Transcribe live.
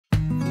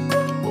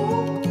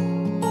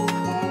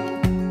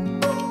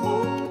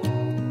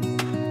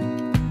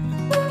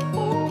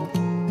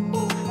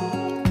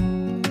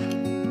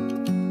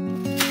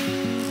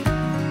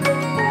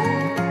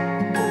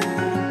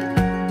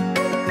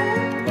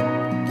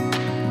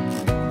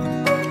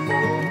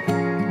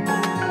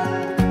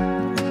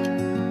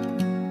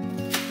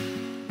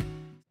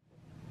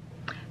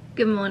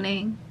Good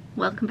morning,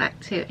 welcome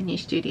back to a new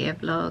studio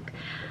vlog.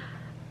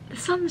 The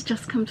sun's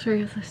just come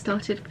through as I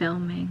started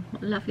filming.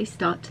 What a lovely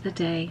start to the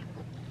day.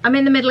 I'm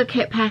in the middle of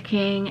kit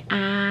packing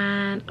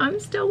and I'm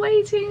still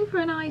waiting for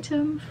an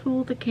item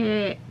for the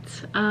kit.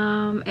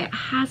 It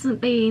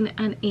hasn't been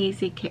an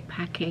easy kit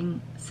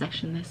packing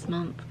session this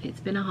month.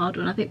 It's been a hard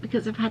one, I think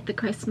because I've had the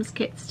Christmas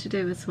kits to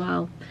do as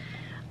well.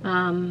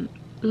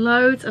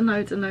 Loads and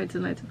loads and loads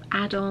and loads of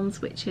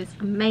add-ons, which is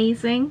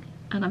amazing.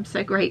 And I'm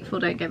so grateful,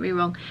 don't get me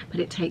wrong,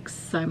 but it takes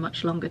so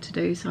much longer to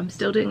do. So I'm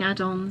still doing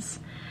add-ons.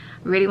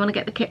 I really want to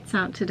get the kits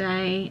out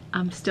today.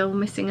 I'm still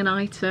missing an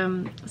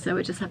item, so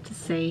we'll just have to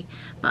see.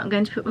 But I'm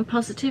going to put my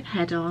positive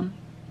head on.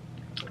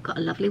 I've got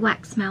a lovely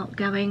wax melt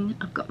going.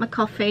 I've got my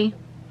coffee.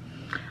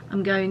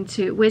 I'm going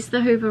to whiz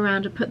the hoover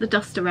around and put the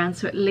dust around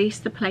so at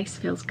least the place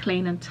feels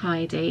clean and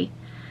tidy.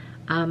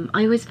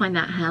 I always find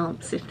that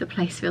helps if the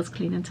place feels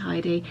clean and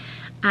tidy.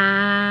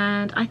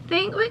 And I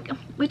think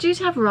we're due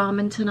to have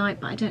ramen tonight,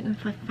 but I don't know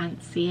if I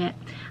fancy it.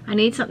 I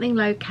need something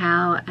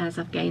low-cal as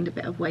I've gained a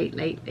bit of weight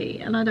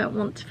lately and I don't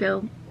want to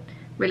feel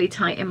really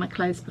tight in my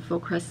clothes before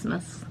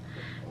Christmas.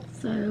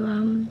 So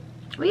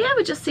well, yeah,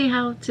 we'll just see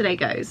how today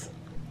goes.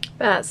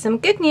 But some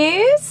good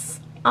news.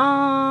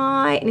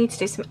 I need to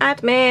do some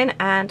admin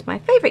and my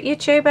favourite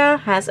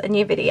YouTuber has a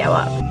new video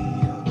up.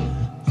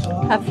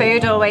 Her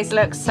food always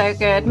looks so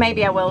good.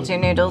 Maybe I will do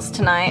noodles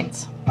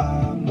tonight.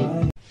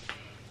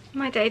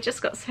 My day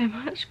just got so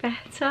much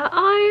better.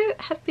 I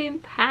have been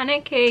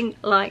panicking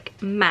like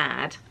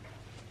mad.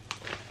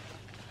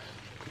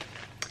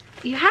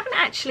 You haven't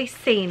actually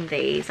seen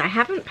these. I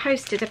haven't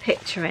posted a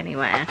picture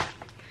anywhere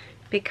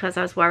because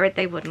I was worried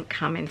they wouldn't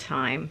come in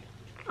time.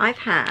 I've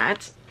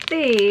had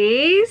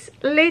these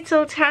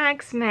little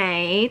tags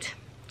made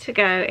to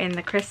go in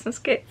the Christmas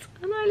kits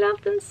and I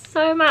love them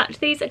so much.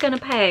 These are going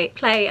to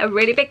play a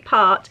really big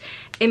part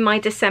in my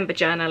December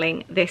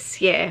journaling this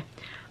year.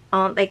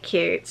 Aren't they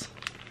cute?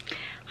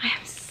 I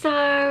am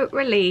so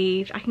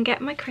relieved I can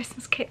get my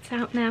Christmas kits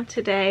out now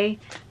today,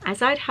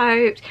 as I'd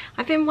hoped.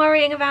 I've been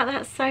worrying about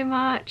that so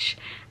much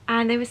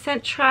and they were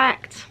sent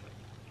tracked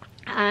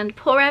and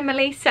poor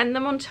Emily sent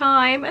them on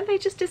time and they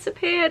just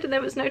disappeared and there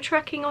was no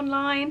tracking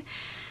online,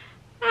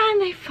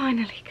 and they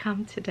finally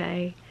come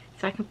today.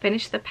 So I can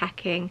finish the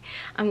packing.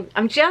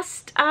 I'm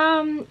just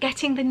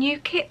getting the new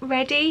kit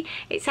ready.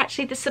 It's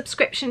actually the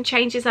subscription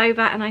changes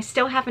over and I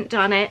still haven't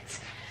done it.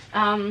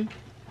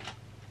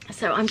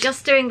 So I'm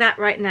just doing that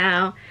right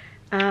now.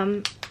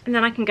 And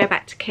then I can go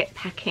back to kit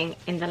packing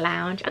in the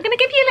lounge. I'm going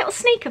to give you a little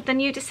sneak of the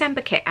new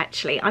December kit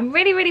actually. I'm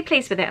really, really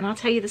pleased with it and I'll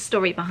tell you the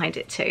story behind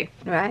it too.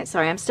 Right,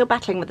 sorry, I'm still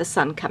battling with the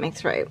sun coming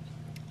through.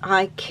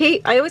 I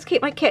always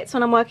keep my kits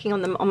when I'm working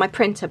on them on my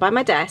printer by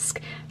my desk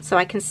so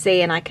I can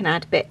see and I can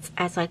add bits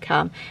as I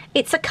come.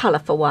 It's a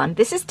colourful one.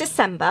 This is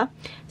December,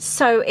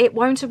 so it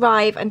won't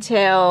arrive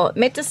until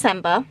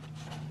mid-December.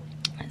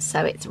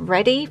 So it's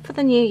ready for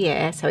the new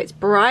year. So it's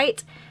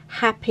bright,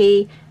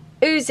 happy,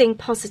 oozing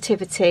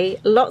positivity,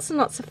 lots and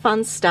lots of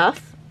fun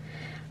stuff.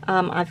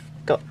 I've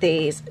got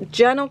these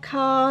journal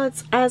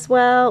cards as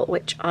well,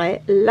 which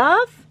I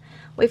love.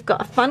 We've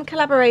got a fun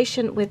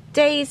collaboration with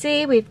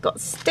Daisy. We've got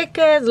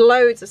stickers,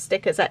 loads of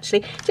stickers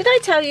actually. Did I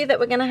tell you that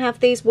we're going to have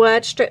these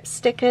word strip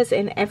stickers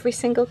in every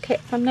single kit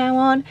from now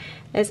on?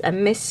 There's a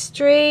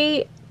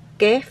mystery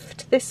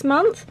gift this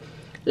month.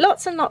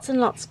 Lots and lots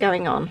and lots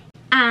going on.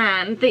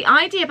 And the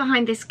idea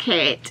behind this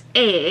kit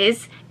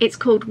is, it's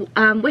called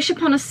Wish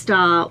Upon a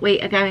Star. We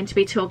are going to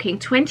be talking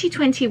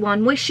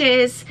 2021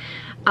 wishes,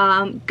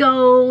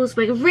 goals.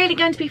 We're really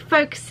going to be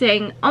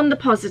focusing on the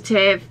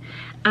positive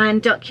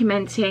and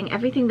documenting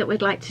everything that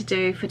we'd like to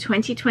do for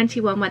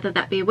 2021, whether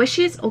that be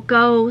wishes or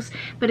goals,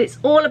 but it's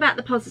all about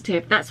the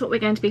positive. That's what we're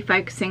going to be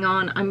focusing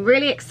on. I'm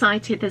really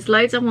excited. There's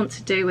loads I want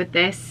to do with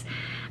this.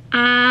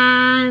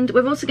 And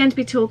we're also going to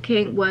be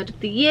talking word of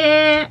the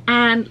year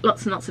and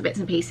lots of bits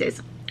and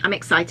pieces. I'm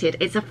excited.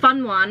 It's a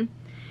fun one,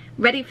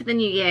 ready for the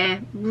new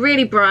year,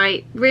 really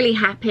bright, really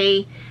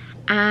happy.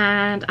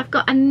 And I've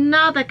got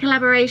another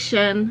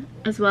collaboration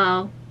as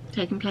well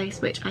taking place,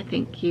 which I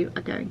think you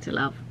are going to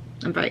love.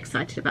 I'm very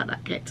excited about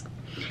that kit.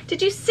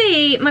 Did you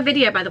see my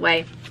video, by the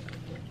way?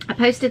 I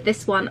posted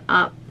this one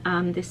up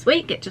this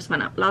week. It just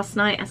went up last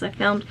night as I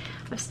filmed.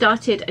 I've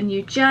started a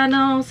new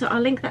journal, so I'll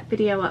link that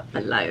video up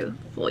below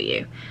for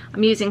you.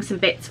 I'm using some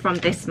bits from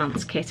this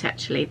month's kit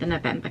actually, the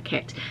November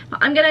kit. But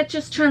I'm gonna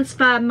just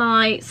transfer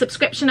my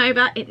subscription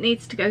over. It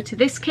needs to go to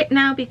this kit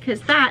now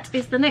because that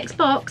is the next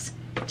box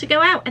to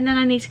go out, and then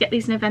I need to get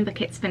these November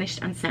kits finished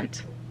and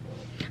sent.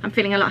 I'm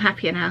feeling a lot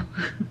happier now.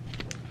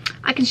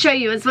 I can show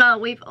you as well,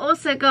 we've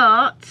also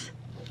got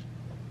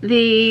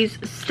these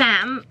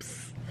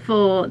stamps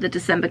for the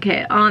December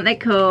kit. Aren't they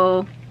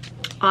cool?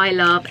 I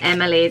love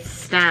Emily's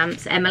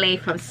stamps. Emily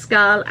from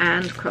Skull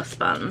and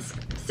Crossbuns.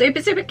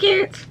 Super, super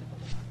cute.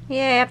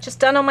 Yeah, I've just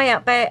done all my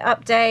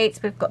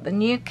updates. We've got the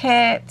new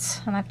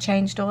kit and I've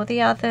changed all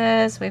the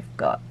others. We've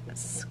got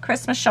this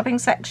Christmas shopping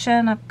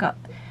section. I've got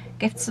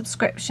gift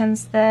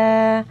subscriptions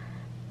there.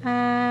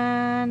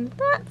 And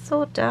that's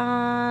all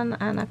done,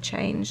 and I've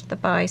changed the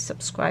buy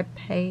subscribe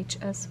page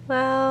as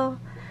well.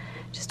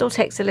 Just all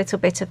takes a little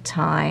bit of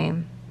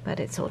time, but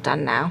it's all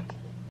done now.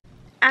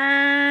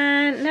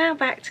 And now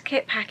back to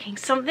kit packing.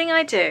 Something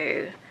I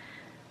do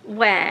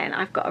when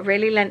I've got a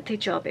really lengthy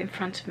job in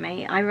front of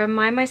me, I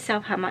remind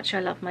myself how much I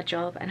love my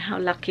job and how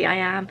lucky I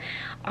am.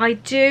 I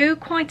do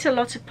quite a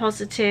lot of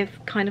positive,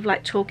 kind of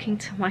like talking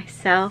to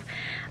myself.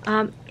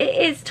 It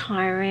is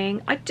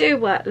tiring. I do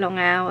work long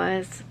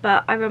hours,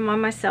 but I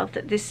remind myself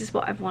that this is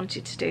what I've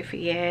wanted to do for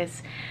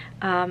years.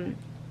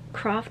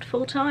 Craft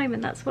full time,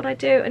 and that's what I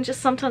do. And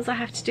just sometimes I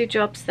have to do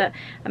jobs that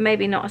are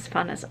maybe not as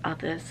fun as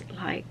others,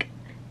 like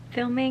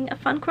filming a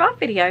fun craft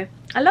video.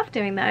 I love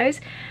doing those.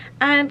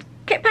 And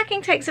kit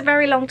packing takes a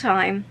very long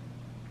time.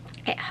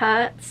 It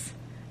hurts,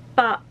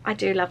 but I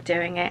do love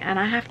doing it, and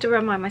I have to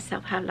remind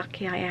myself how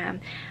lucky I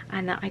am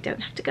and that I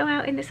don't have to go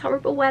out in this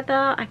horrible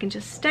weather. I can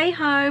just stay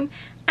home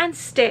and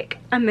stick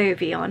a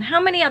movie on.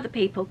 How many other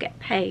people get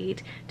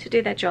paid to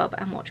do their job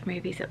and watch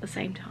movies at the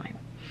same time?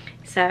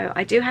 So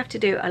I do have to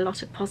do a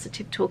lot of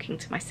positive talking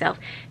to myself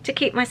to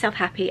keep myself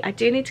happy. I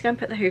do need to go and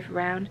put the hoover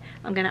around.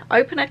 I'm going to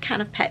open a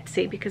can of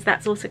Pepsi because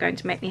that's also going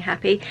to make me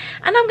happy.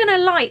 And I'm going to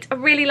light a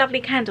really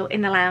lovely candle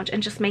in the lounge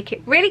and just make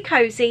it really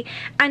cozy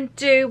and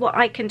do what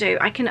I can do.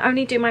 I can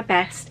only do my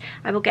best.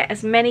 I will get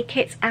as many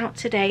kits out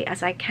today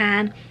as I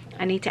can.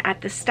 I need to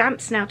add the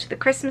stamps now to the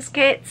Christmas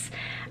kits.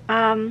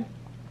 And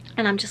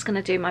I'm just going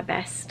to do my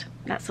best.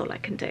 That's all I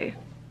can do.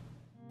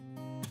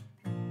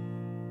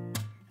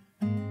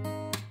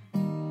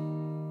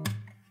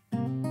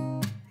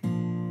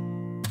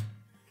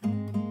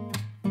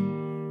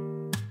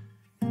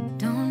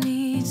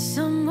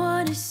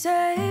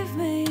 Save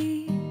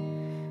me,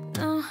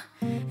 no,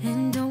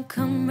 and don't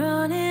come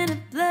running to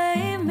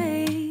blame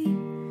me.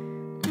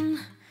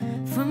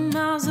 From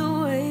miles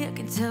away I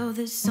can tell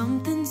that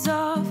something's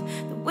off.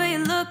 The way you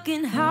look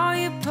and how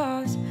you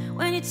pause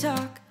when you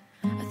talk,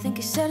 I think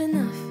you said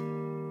enough.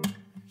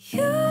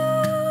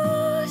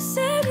 You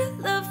said you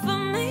love for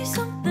me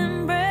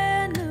something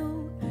brand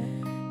new.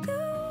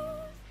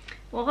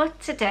 Well,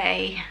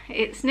 today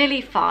it's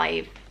nearly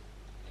 5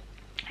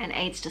 and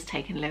Aid's just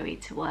taken Louis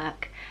to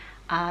work.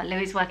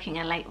 Louis working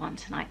a late one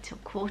tonight till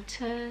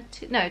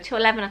till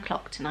 11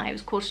 o'clock tonight. It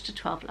was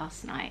 11:45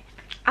 last night.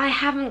 I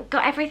haven't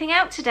got everything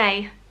out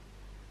today.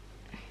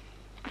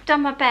 I've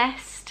done my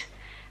best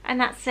and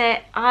that's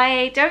it.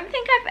 I don't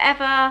think I've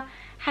ever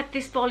had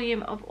this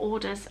volume of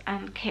orders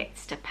and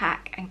kits to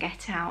pack and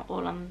get out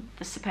all on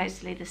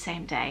supposedly the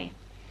same day.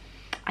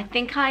 I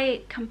think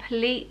I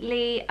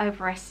completely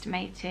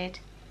overestimated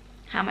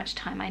how much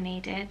time I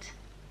needed.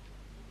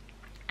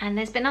 And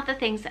there's been other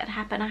things that had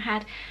happened. I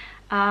had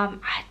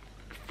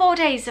 4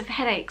 days of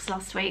headaches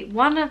last week.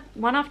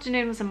 One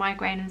afternoon was a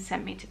migraine and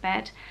sent me to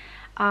bed.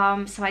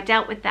 So I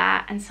dealt with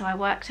that, and so I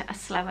worked at a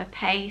slower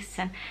pace,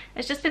 and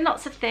there's just been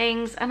lots of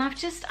things, and I've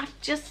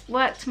just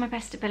worked to my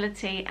best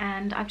ability,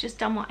 and I've just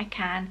done what I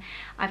can.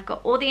 I've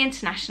got all the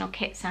international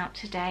kits out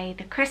today,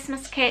 the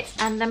Christmas kits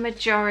and the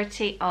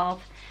majority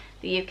of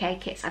the UK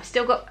kits. I've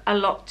still got a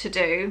lot to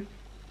do,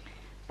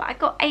 but I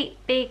got 8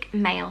 big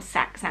mail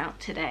sacks out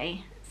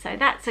today. So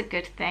that's a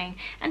good thing.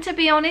 And to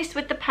be honest,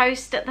 with the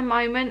post at the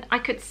moment, I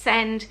could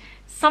send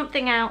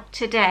something out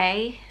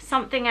today,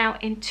 something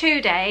out in 2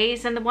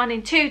 days, and the one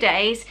in 2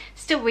 days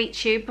still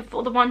reach you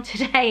before the one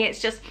today. It's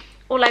just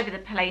all over the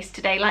place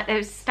today. Like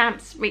those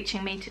stamps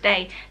reaching me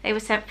today, they were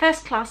sent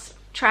first class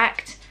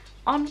tracked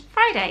on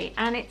Friday,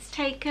 and it's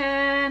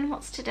taken,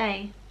 what's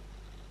today?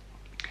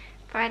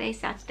 Friday,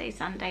 Saturday,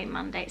 Sunday,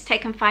 Monday. It's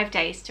taken 5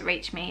 days to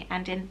reach me,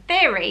 and in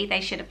theory,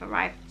 they should have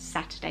arrived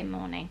Saturday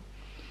morning.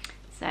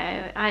 So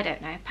I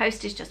don't know,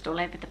 post is just all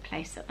over the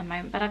place at the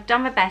moment, but I've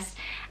done my best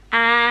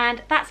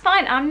and that's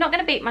fine. I'm not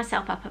going to beat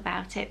myself up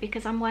about it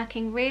because I'm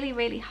working really,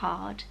 really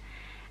hard.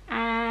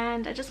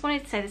 And I just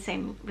wanted to say the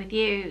same with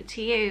you,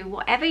 to you,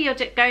 whatever you're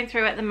going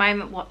through at the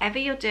moment, whatever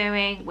you're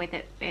doing, with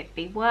it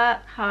be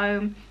work,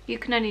 home, you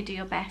can only do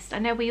your best. I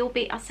know we all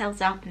beat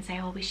ourselves up and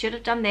say, oh, we should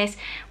have done this.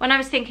 When I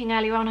was thinking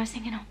earlier on, I was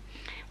thinking, oh,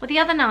 well, the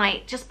other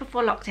night, just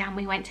before lockdown,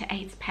 we went to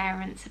Aid's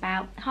parents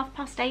about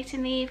 8:30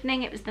 in the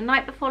evening. It was the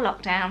night before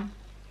lockdown.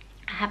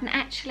 I haven't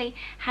actually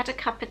had a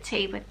cup of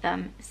tea with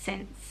them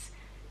since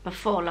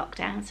before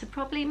lockdown, so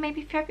probably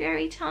maybe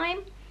February time.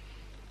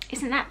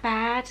 Isn't that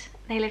bad?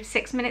 They live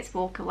 6 minutes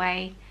walk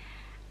away,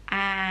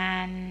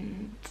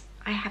 and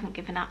I haven't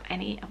given up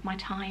any of my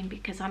time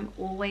because I'm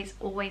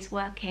always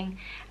working.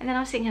 And then I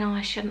was thinking, oh,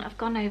 I shouldn't have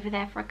gone over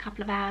there for a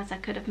couple of hours. I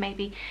could have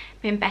maybe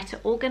been better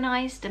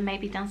organized and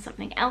maybe done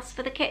something else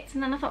for the kits.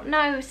 And then I thought,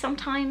 no,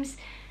 sometimes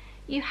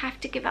you have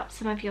to give up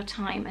some of your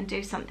time and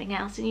do something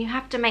else, and you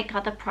have to make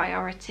other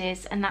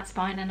priorities, and that's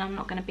fine, and I'm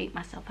not going to beat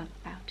myself up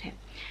about it.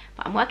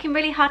 But I'm working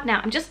really hard now.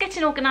 I'm just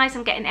getting organised.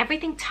 I'm getting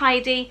everything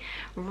tidy,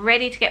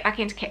 ready to get back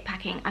into kit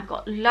packing. I've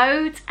got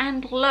loads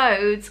and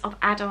loads of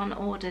add-on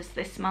orders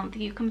this month.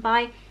 You can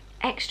buy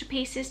extra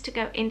pieces to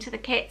go into the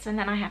kits, and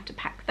then I have to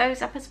pack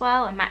those up as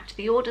well and match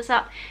the orders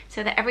up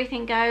so that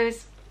everything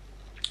goes.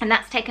 And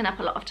that's taken up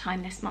a lot of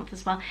time this month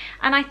as well.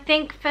 And I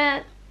think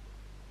for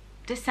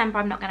December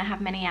I'm not going to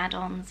have many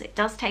add-ons. It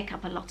does take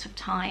up a lot of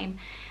time,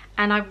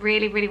 and I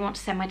really want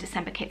to send my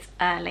December kits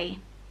early.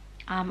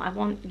 I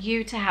want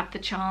you to have the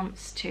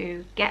chance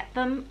to get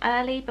them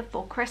early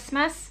before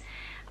Christmas,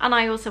 and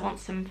I also want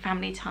some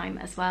family time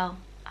as well,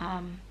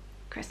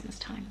 Christmas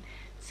time.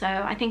 So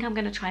I think I'm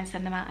going to try and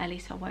send them out early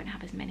so I won't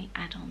have as many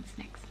add-ons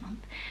next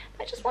month.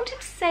 But I just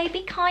wanted to say,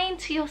 be kind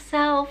to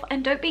yourself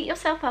and don't beat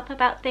yourself up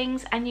about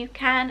things, and you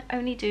can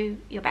only do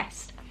your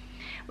best.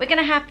 We're going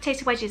to have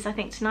potato wedges, I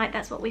think, tonight.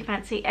 That's what we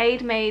fancy.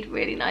 Aid made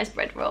really nice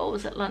bread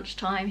rolls at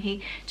lunchtime.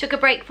 He took a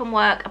break from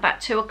work about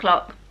 2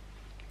 o'clock.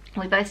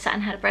 We both sat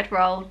and had a bread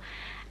roll,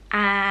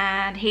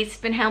 and he's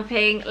been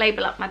helping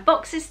label up my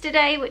boxes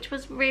today, which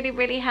was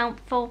really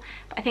helpful.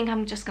 But I think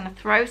I'm just going to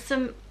throw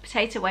some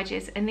potato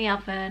wedges in the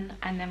oven,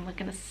 and then we're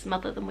going to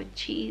smother them with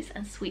cheese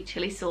and sweet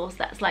chili sauce.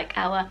 That's like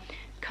our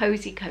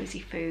cozy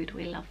food.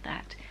 We love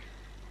that.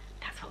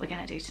 That's what we're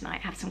going to do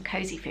tonight, have some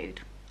cozy food.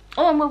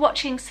 Oh, and we're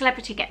watching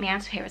Celebrity Get Me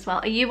Out of Here as well.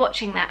 Are you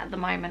watching that at the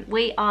moment?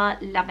 We are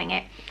loving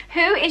it.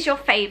 Who is your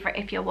favourite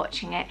if you're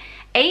watching it?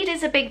 Aid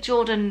is a big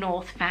Jordan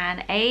North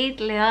fan.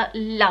 Aid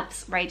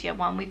loves Radio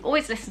 1. We've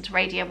always listened to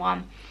Radio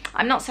 1.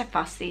 I'm not so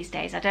fussed these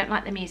days. I don't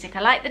like the music.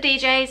 I like the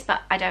DJs,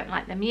 but I don't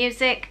like the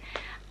music.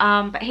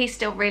 But he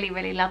still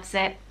really loves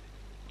it.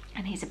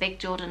 And he's a big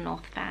Jordan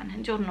North fan.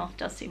 And Jordan North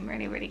does seem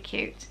really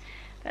cute.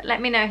 But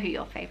let me know who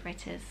your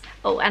favourite is.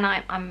 Oh, and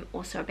I'm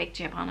also a big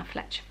Giovanna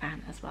Fletcher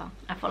fan as well.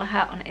 I follow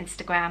her on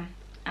Instagram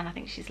and I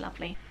think she's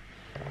lovely.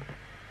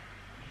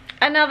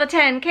 Another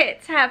 10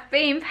 kits have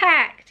been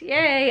packed.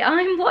 Yay!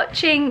 I'm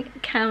watching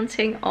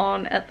Counting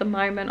On at the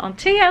moment on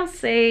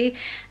TLC.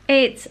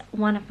 It's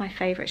one of my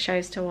favourite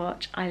shows to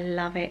watch. I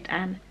love it,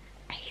 and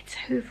it's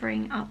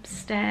hoovering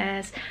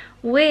upstairs.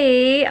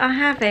 We are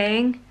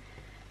having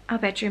our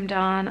bedroom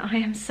done. I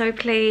am so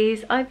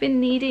pleased. I've been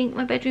needing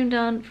my bedroom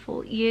done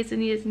for years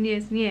and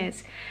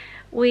years.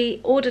 We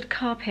ordered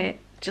carpet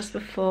just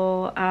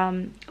before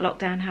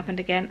lockdown happened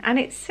again, and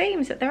it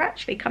seems that they're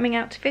actually coming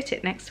out to fit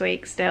it next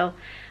week still,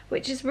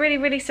 which has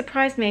really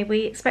surprised me.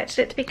 We expected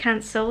it to be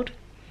cancelled,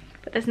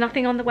 but there's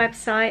nothing on the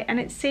website, and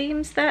it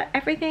seems that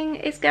everything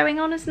is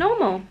going on as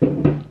normal.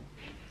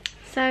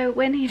 So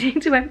we're needing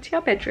to empty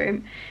our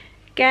bedroom,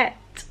 get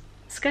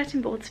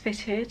skirting boards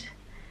fitted,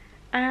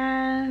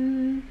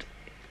 and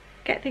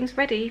get things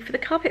ready for the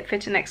carpet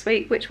fitter next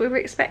week, which we were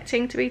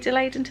expecting to be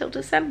delayed until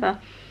December.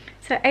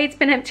 So Aid's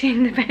been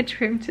emptying the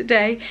bedroom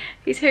today.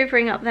 He's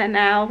hoovering up there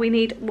now. We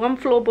need one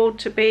floorboard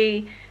to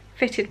be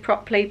fitted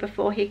properly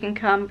before he can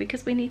come,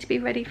 because we need to be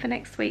ready for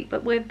next week.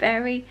 But we're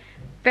very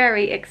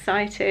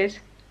excited.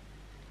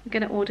 I'm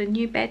going to order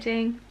new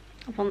bedding.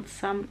 I want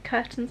some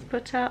curtains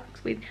put up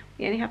because we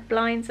only have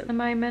blinds at the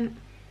moment.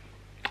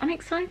 I'm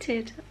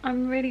excited.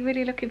 I'm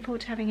really looking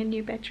forward to having a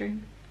new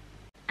bedroom.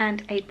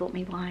 And Aid bought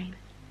me wine.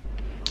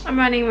 I'm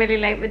running really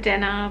late with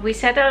dinner. We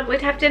said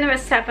we'd have dinner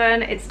at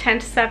 7. It's 10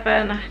 to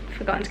 7. I've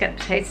forgotten to get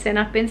the potatoes in.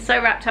 I've been so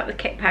wrapped up with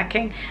kit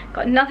packing.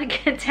 Got another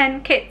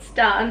 10 kits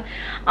done.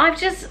 I've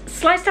just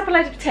sliced up a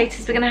load of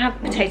potatoes. We're going to have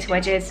potato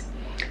wedges.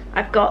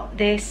 I've got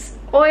this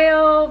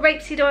oil,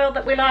 rapeseed oil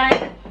that we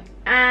like.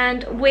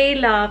 And we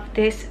love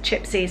this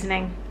chip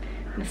seasoning.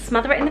 I'm going to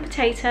smother it in the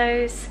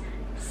potatoes,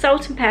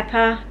 salt and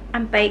pepper,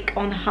 and bake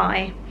on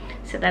high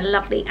so they're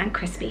lovely and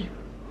crispy.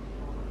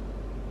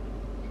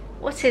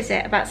 What is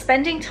it about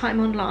spending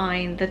time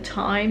online? The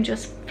time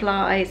just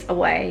flies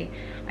away.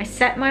 I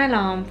set my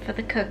alarm for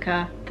the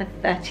cooker for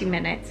 30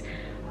 minutes.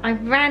 I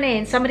ran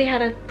in, somebody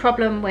had a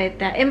problem with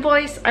their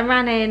invoice. I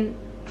ran in,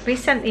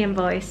 resent the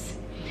invoice,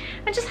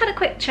 and just had a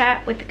quick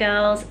chat with the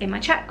girls in my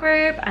chat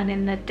group and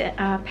in the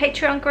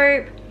Patreon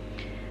group.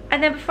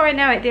 And then before I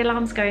know it, the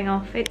alarm's going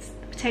off. The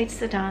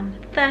potatoes are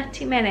done.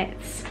 30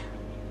 minutes.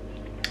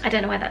 I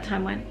don't know where that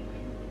time went.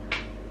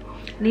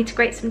 I need to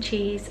grate some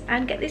cheese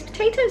and get these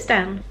potatoes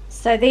down.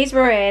 So these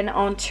were in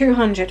on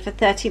 200 for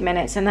 30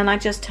 minutes, and then I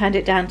just turned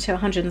it down to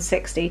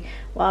 160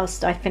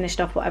 whilst I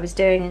finished off what I was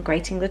doing and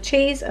grating the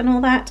cheese and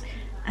all that,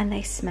 and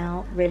they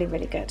smell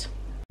really good.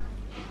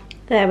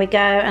 There we go,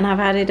 and I've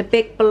added a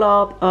big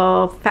blob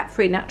of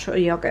fat-free natural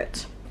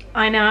yogurt.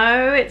 I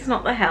know it's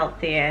not the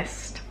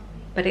healthiest,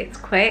 but it's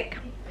quick,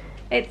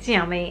 it's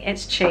yummy,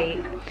 it's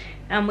cheap,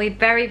 and we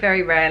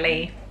very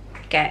rarely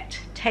get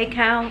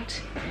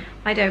takeout.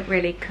 I don't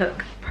really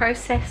cook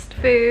processed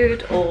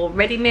food or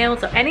ready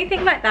meals or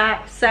anything like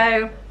that,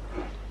 so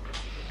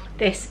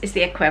this is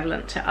the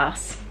equivalent to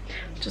us.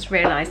 Just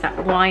realised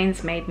that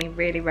wine's made me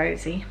really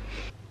rosy.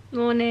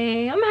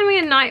 Morning. I'm having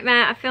a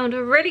nightmare. I filmed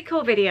a really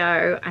cool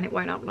video and it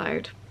won't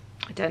upload.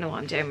 I don't know what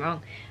I'm doing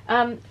wrong.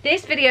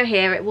 This video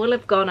here, it will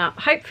have gone up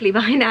hopefully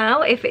by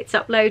now if it's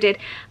uploaded,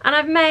 and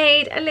I've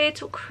made a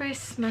little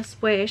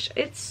Christmas wish.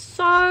 It's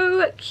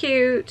so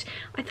cute.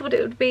 I thought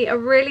it would be a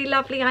really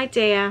lovely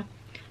idea.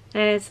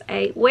 There's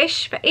a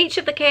wish for each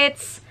of the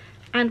kids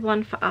and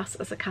one for us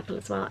as a couple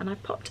as well, and I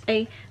popped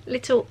a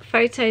little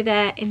photo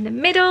there in the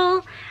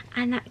middle,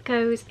 and that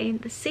goes in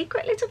the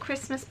secret little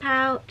Christmas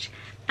pouch,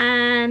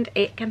 and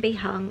it can be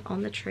hung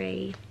on the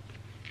tree.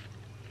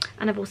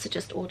 And I've also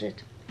just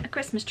ordered a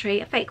Christmas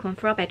tree, a fake one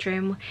for our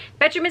bedroom.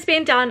 Bedroom is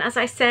being done, as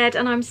I said,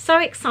 and I'm so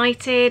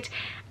excited.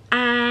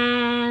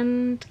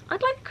 And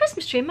I'd like a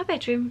Christmas tree in my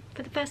bedroom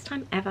for the first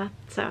time ever.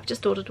 So I've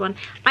just ordered one.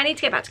 I need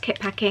to get back to kit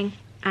packing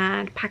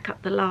and pack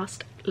up the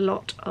last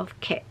lot of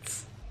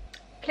kits.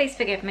 Please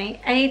forgive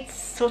me. Aid's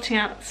sorting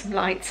out some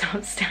lights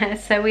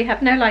upstairs. So we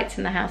have no lights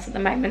in the house at the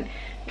moment,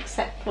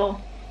 except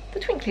for the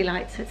twinkly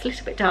lights. So it's a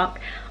little bit dark.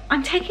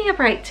 I'm taking a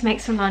break to make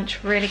some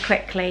lunch really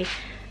quickly.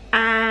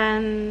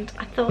 And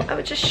I thought I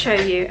would just show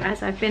you,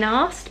 as I've been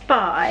asked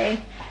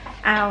by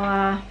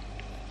our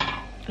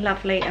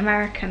lovely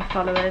American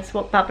followers,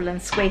 what bubble and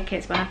squeak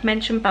is, when I've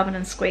mentioned bubble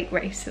and squeak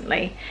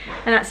recently.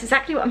 And that's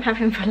exactly what I'm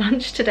having for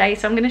lunch today,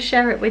 so I'm going to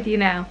share it with you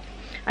now.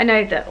 I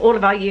know that all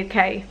of our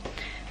UK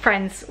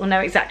friends will know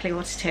exactly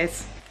what it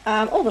is.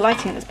 Oh, the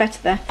lighting was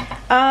better there.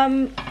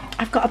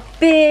 I've got a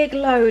big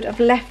load of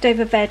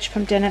leftover veg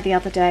from dinner the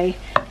other day.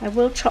 I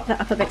will chop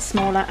that up a bit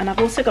smaller, and I've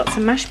also got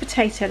some mashed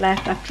potato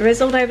left. I've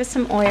drizzled over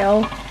some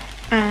oil,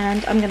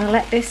 and I'm going to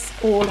let this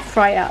all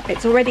fry up.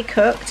 It's already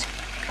cooked,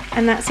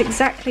 and that's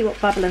exactly what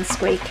bubble and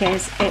squeak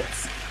is.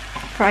 It's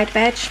fried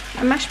veg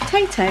and mashed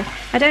potato.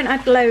 I don't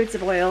add loads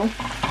of oil,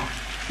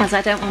 as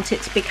I don't want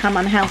it to become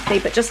unhealthy,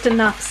 but just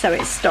enough so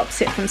it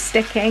stops it from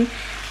sticking.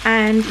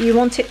 And you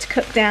want it to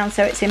cook down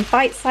so it's in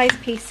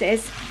bite-sized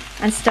pieces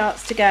and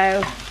starts to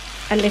go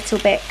a little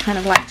bit kind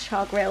of like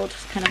char grilled,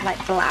 kind of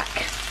like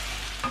black.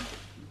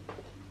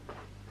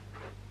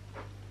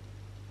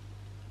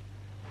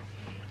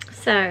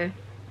 So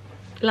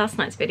last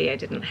night's video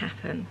didn't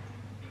happen.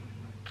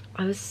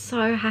 I was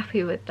so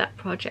happy with that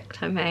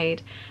project I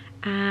made,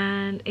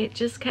 and it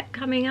just kept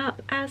coming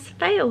up as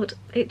failed.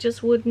 It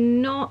just would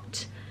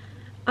not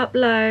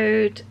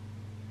upload.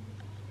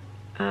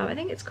 I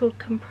think it's called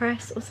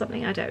compress or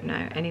something, I don't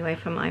know. Anyway,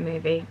 from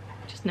iMovie,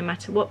 just no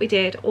matter what we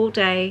did all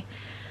day.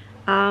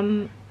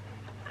 And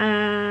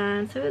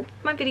so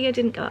my video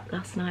didn't go up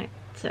last night.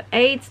 So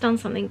Aid's done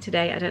something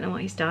today, I don't know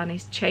what he's done.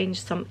 He's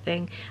changed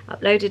something,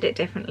 uploaded it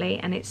differently,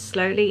 and it's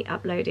slowly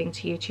uploading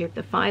to YouTube.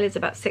 The file is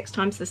about 6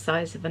 times the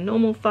size of a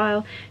normal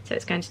file, so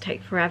it's going to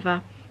take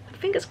forever. But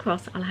fingers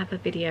crossed I'll have a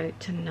video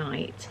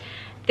tonight.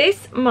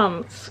 This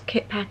month's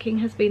kit packing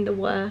has been the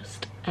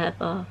worst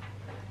ever.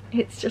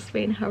 It's just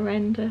been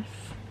horrendous.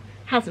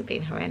 Hasn't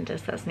been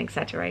horrendous, that's an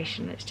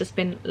exaggeration. It's just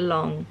been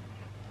long.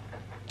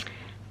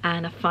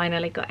 And I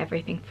finally got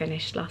everything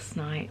finished last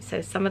night.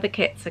 So some of the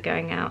kits are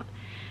going out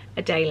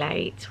a day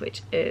late,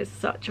 which is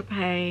such a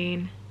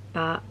pain.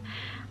 But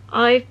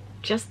I've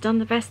just done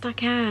the best I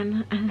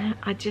can. And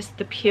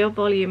the pure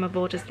volume of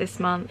orders this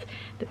month,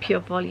 the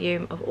pure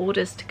volume of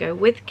orders to go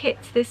with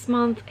kits this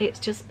month, it's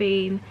just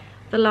been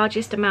the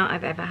largest amount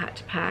I've ever had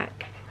to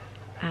pack.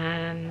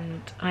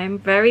 And I'm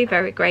very,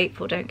 very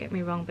grateful, don't get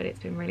me wrong, but it's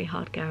been really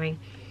hard going.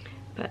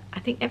 But I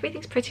think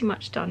everything's pretty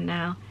much done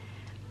now,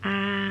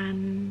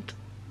 and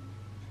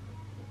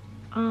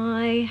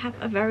I have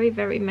a very,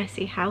 very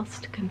messy house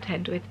to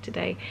contend with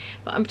today,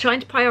 but I'm trying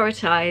to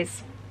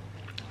prioritize.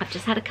 I've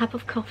just had a cup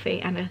of coffee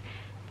and a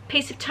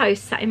piece of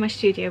toast sat in my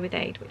studio with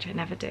Aid, which I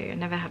never do. I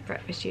never have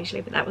breakfast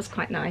usually, but that was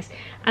quite nice.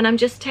 And I'm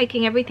just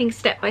taking everything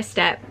step by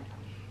step.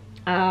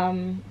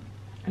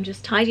 I'm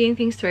just tidying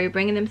things through,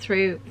 bringing them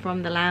through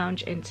from the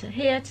lounge into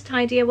here to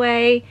tidy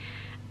away.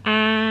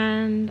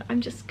 And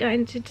I'm just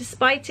going to,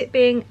 despite it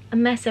being a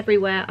mess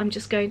everywhere, I'm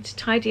just going to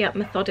tidy up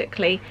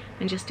methodically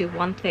and just do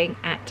one thing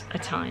at a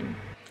time.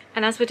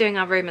 And as we're doing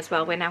our room as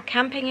well, we're now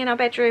camping in our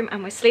bedroom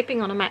and we're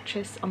sleeping on a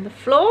mattress on the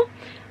floor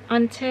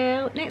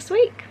until next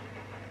week.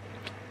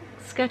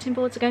 Skirting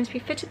boards are going to be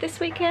fitted this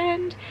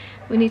weekend.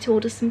 We need to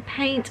order some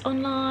paint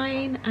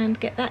online and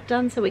get that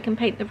done so we can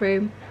paint the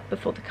room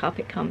before the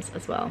carpet comes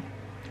as well.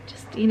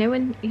 Just, you know,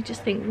 when you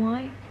just think,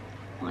 why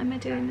am I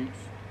doing this?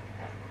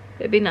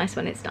 It'd be nice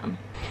when it's done.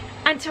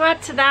 And to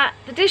add to that,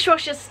 the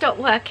dishwasher's stopped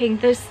working.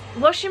 The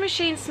washing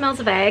machine smells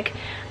of egg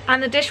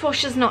and the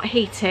dishwasher's not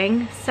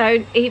heating,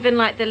 so even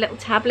like the little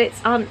tablets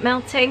aren't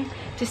melting,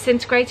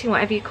 disintegrating,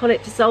 whatever you call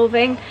it,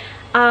 dissolving.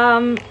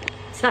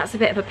 So that's a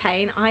bit of a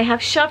pain. I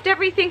have shoved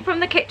everything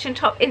from the kitchen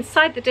top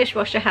inside the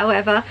dishwasher,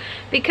 however,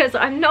 because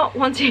I'm not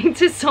wanting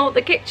to sort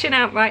the kitchen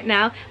out right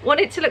now.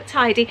 Want it to look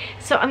tidy,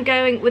 so I'm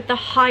going with the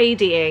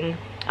tidying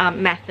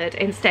method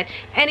instead.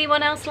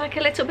 Anyone else like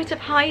a little bit of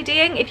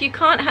tidying? If you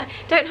don't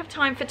have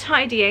time for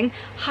tidying,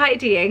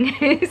 tidying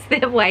is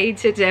the way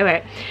to do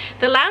it.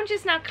 The lounge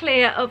is now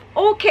clear of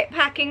all kit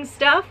packing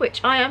stuff,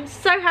 which I am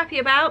so happy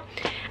about,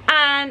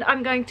 and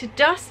I'm going to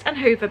dust and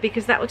hoover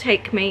because that will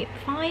take me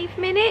 5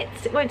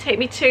 minutes. It won't take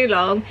me too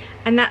long,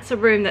 and that's a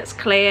room that's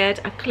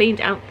cleared. I've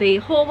cleaned out the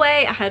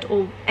hallway. I had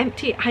all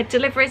empty, I had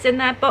deliveries in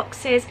there,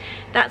 boxes,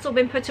 that's all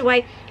been put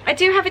away. I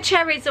do have a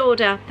cherries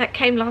order that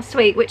came last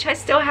week, which I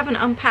still haven't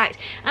unpacked,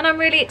 and I'm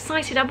really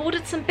excited. I've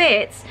ordered some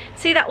bits.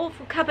 See that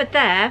awful cupboard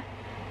there?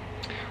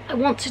 I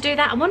want to do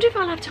that. I wonder if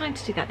I'll have time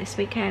to do that this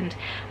weekend.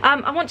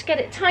 I want to get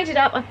it tidied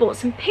up. I've bought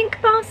some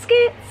pink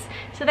baskets,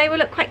 so they will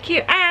look quite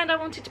cute, and I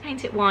wanted to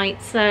paint it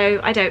white, so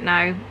I don't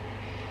know.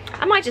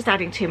 Am I just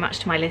adding too much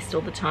to my list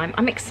all the time?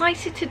 I'm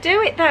excited to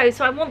do it though,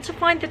 so I want to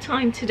find the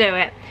time to do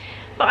it.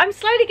 But I'm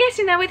slowly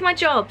getting there with my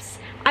jobs.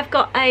 I've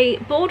got a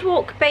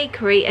Boardwalk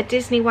Bakery, a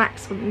Disney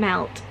wax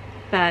melt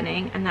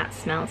burning, and that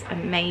smells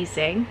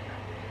amazing.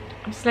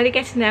 I'm slowly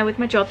getting there with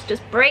my jobs,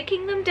 just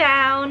breaking them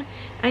down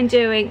and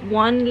doing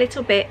one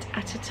little bit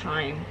at a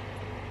time.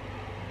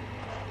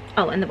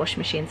 Oh, and the washing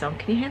machine's on.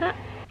 Can you hear that?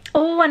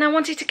 Oh, and I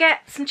wanted to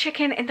get some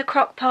chicken in the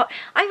crock pot.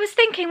 I was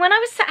thinking when I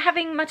was sat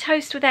having my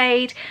toast with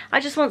Aid, I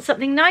just want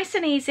something nice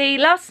and easy.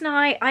 Last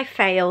night I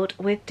failed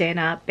with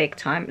dinner big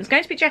time. It was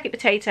going to be jacket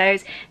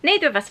potatoes.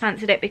 Neither of us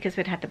fancied it because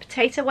we'd had the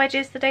potato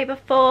wedges the day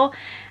before.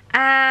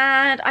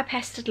 And I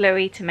pestered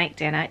Louis to make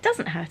dinner. It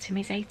doesn't hurt him,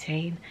 he's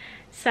 18.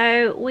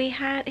 So he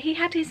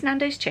had his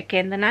Nando's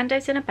chicken, the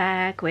Nando's in a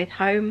bag with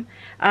home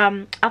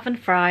oven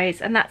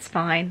fries, and that's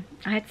fine.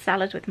 I had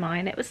salad with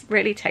mine. It was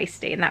really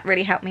tasty, and that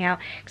really helped me out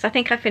because I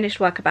think I finished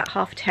work about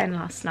 10:30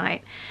 last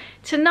night.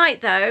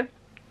 Tonight though,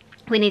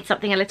 we need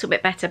something a little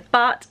bit better,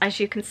 but as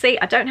you can see,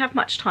 I don't have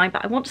much time,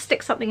 but I want to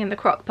stick something in the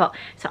crock pot,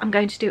 so I'm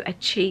going to do a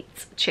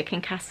Cheats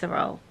chicken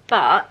casserole.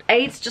 But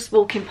Aid's just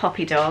walking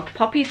Poppy Dog.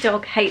 Poppy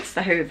Dog hates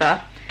the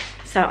Hoover,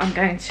 so I'm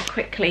going to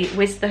quickly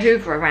whiz the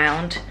Hoover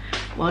around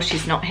while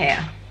she's not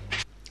here.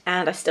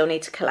 And I still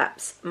need to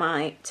collapse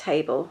my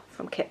table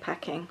from kit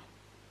packing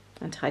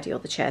and tidy all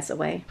the chairs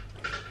away.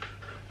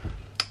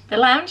 The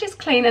lounge is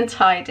clean and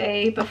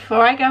tidy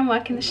before I go and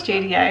work in the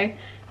studio.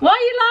 Why are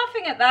you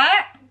laughing at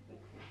that?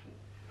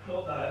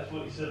 Not that, that's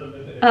what you said a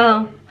minute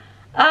ago.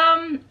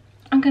 Oh,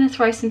 I'm going to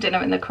throw some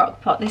dinner in the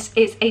crock pot. This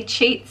is a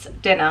Cheats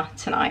dinner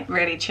tonight,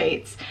 really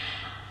Cheats.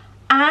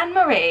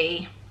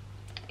 Anne-Marie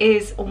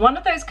is one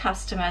of those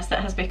customers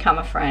that has become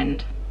a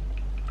friend.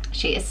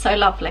 She is so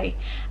lovely,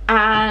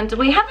 and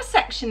we have a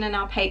section in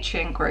our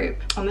Patreon group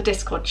on the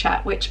Discord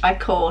chat which I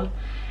call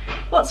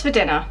What's for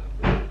Dinner,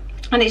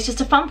 and it's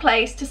just a fun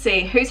place to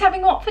see who's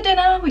having what for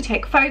dinner. We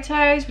take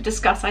photos, we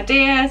discuss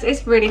ideas.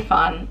 It's really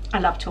fun. I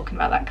love talking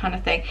about that kind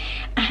of thing.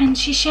 And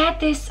she shared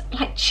this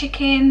like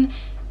chicken,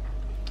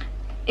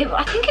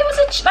 I think it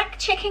was a like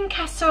chicken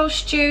casserole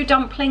stew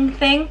dumpling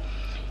thing,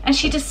 and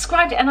she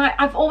described it, and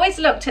I've always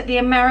looked at the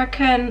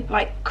American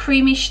like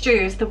creamy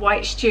stews, the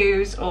white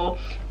stews or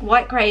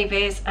white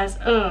gravies as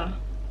ugh,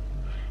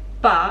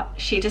 but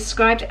she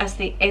described it as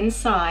the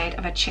inside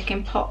of a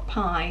chicken pot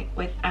pie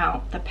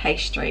without the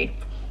pastry,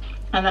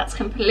 and that's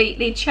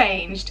completely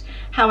changed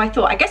how I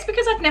thought. I guess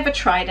because I'd never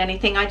tried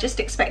anything, I just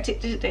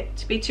expected it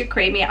to be too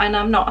creamy, and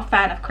I'm not a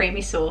fan of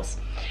creamy sauce.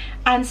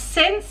 And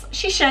since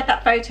she shared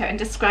that photo and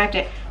described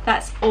it,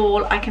 that's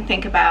all I can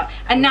think about.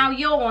 And now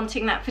you're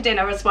wanting that for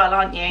dinner as well,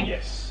 aren't you?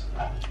 Yes.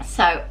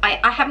 So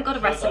I haven't got a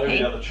recipe.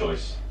 The other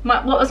choice.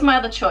 What was my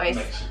other choice?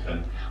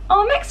 Mexican.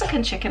 Oh,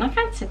 Mexican chicken. I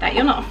fancied that.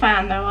 You're not a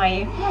fan though, are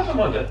you? No, I don't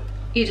mind it.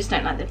 You just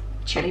don't like the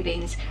chili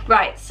beans.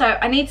 Right, so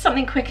I need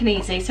something quick and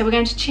easy. So we're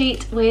going to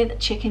cheat with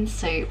chicken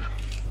soup.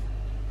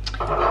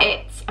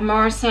 It's a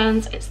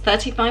Morrison's, it's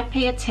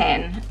 35p a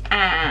tin,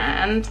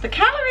 and the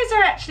calories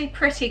are actually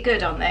pretty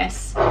good on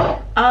this.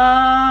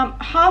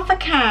 Half a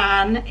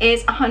can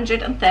is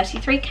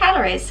 133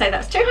 calories, so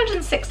that's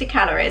 260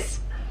 calories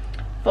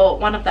for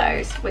one of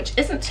those, which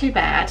isn't too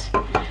bad.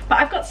 But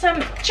I've got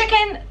some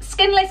chicken,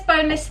 skinless,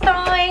 boneless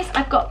thighs,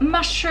 I've got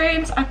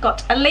mushrooms, I've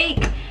got a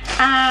leek,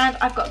 and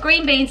I've got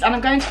green beans, and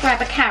I'm going to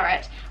grab a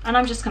carrot, and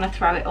I'm just going to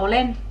throw it all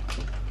in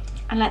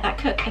and let that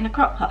cook in a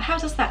crock pot. How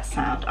does that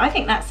sound? I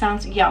think that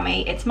sounds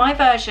yummy. It's my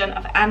version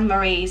of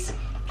Anne-Marie's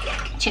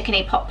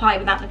chickeny pot pie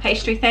without the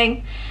pastry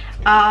thing.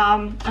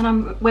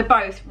 And we're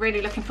both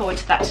really looking forward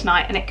to that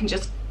tonight, and it can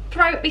just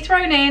be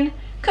thrown in,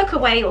 cook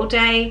away all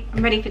day,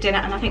 and ready for dinner,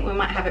 and I think we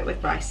might have it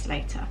with rice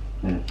later.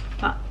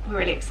 But we're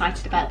really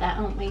excited about that,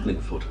 aren't we?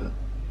 Looking forward to it.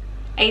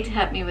 Aid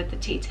hurt me with the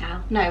tea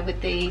towel. No, with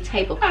the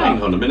tablecloth.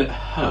 Hang on a minute,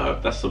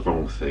 hurt? That's the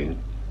wrong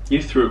thing.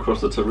 You threw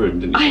across the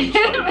room, didn't you? I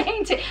didn't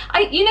mean to.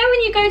 You know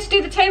when you go to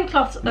do the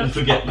tablecloth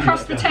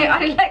across the table,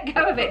 I let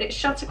go of it, it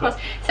shot across.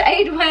 So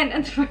Aid went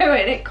and threw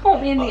it, it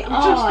caught me in the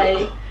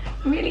eye.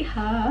 Really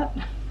hurt.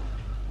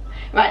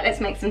 Right,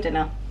 let's make some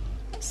dinner.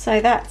 So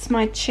that's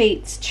my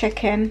Cheats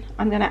chicken.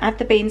 I'm going to add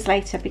the beans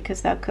later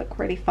because they'll cook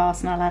really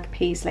fast, and I'll add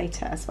peas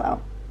later as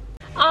well.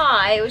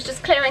 I was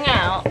just clearing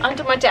out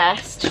under my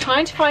desk,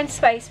 trying to find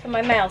space for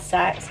my mail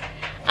sacks,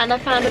 and I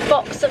found a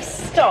box of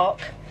stock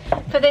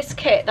for this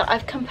kit that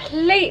I've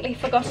completely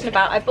forgotten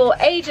about. I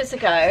bought ages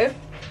ago,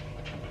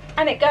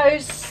 and it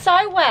goes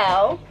so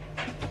well.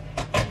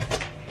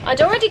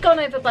 I'd already gone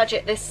over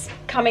budget this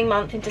coming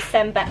month in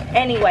December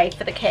anyway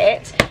for the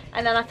kit,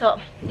 and then I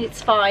thought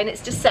it's fine,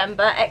 it's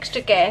December,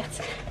 extra gifts,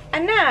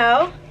 and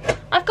now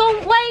I've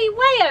gone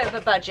way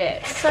over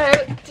budget. So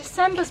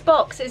December's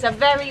box is a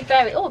very,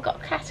 oh, I've got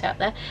a cat out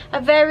there,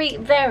 a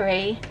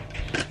very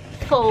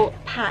full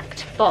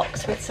packed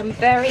box with some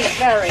very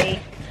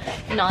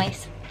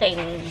nice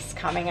things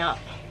coming up.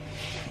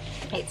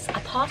 It's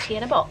a party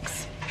in a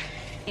box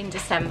in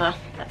December,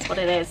 that's what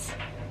it is.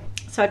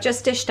 So I've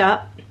just dished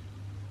up,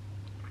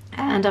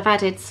 and I've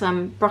added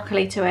some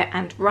broccoli to it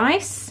and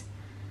rice,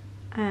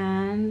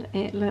 and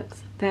it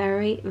looks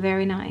very,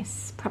 very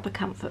nice. Proper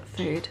comfort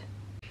food.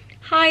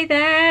 Hi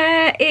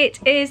there, it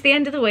is the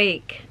end of the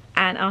week,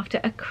 and after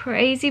a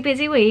crazy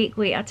busy week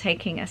we are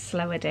taking a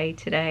slower day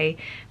today.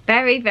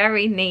 Very,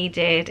 very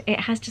needed.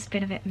 It has just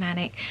been a bit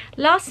manic.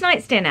 Last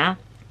night's dinner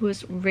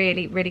was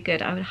really, really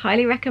good. I would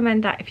highly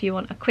recommend that if you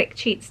want a quick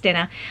cheats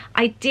dinner.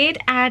 I did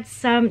add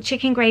some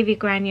chicken gravy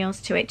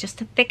granules to it just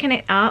to thicken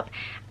it up,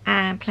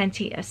 and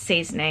plenty of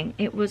seasoning.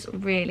 It was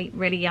really,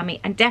 really yummy.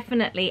 And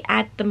definitely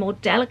add the more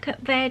delicate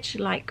veg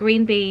like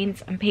green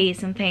beans and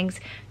peas and things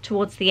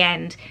towards the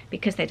end,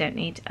 because they don't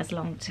need as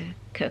long to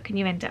cook and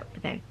you end up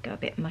with they go a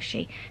bit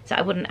mushy. So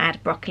I wouldn't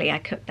add broccoli. I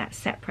cooked that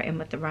separate in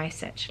with the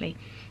rice actually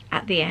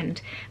at the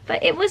end.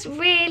 But it was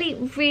really,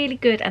 really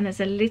good, and there's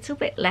a little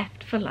bit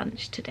left for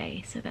lunch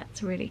today, so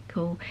that's really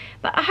cool.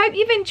 But I hope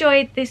you've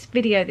enjoyed this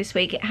video this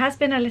week. It has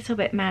been a little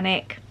bit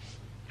manic.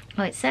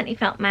 Well, it certainly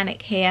felt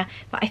manic here,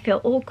 but I feel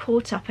all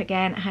caught up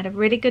again. I had a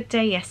really good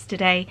day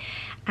yesterday,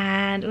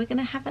 and we're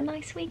gonna have a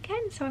nice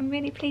weekend, so I'm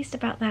really pleased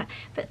about that.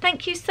 But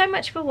thank you so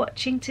much for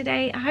watching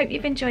today. I hope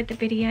you've enjoyed the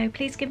video.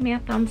 Please give me a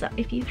thumbs up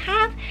if you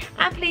have,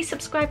 and please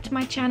subscribe to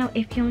my channel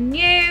if you're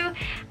new.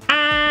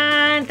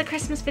 And the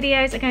Christmas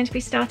videos are going to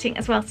be starting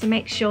as well, so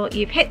make sure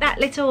you've hit that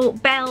little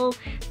bell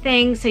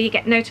thing so you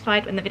get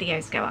notified when the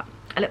videos go up.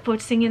 I look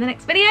forward to seeing you in the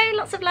next video.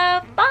 Lots of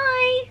love.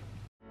 Bye.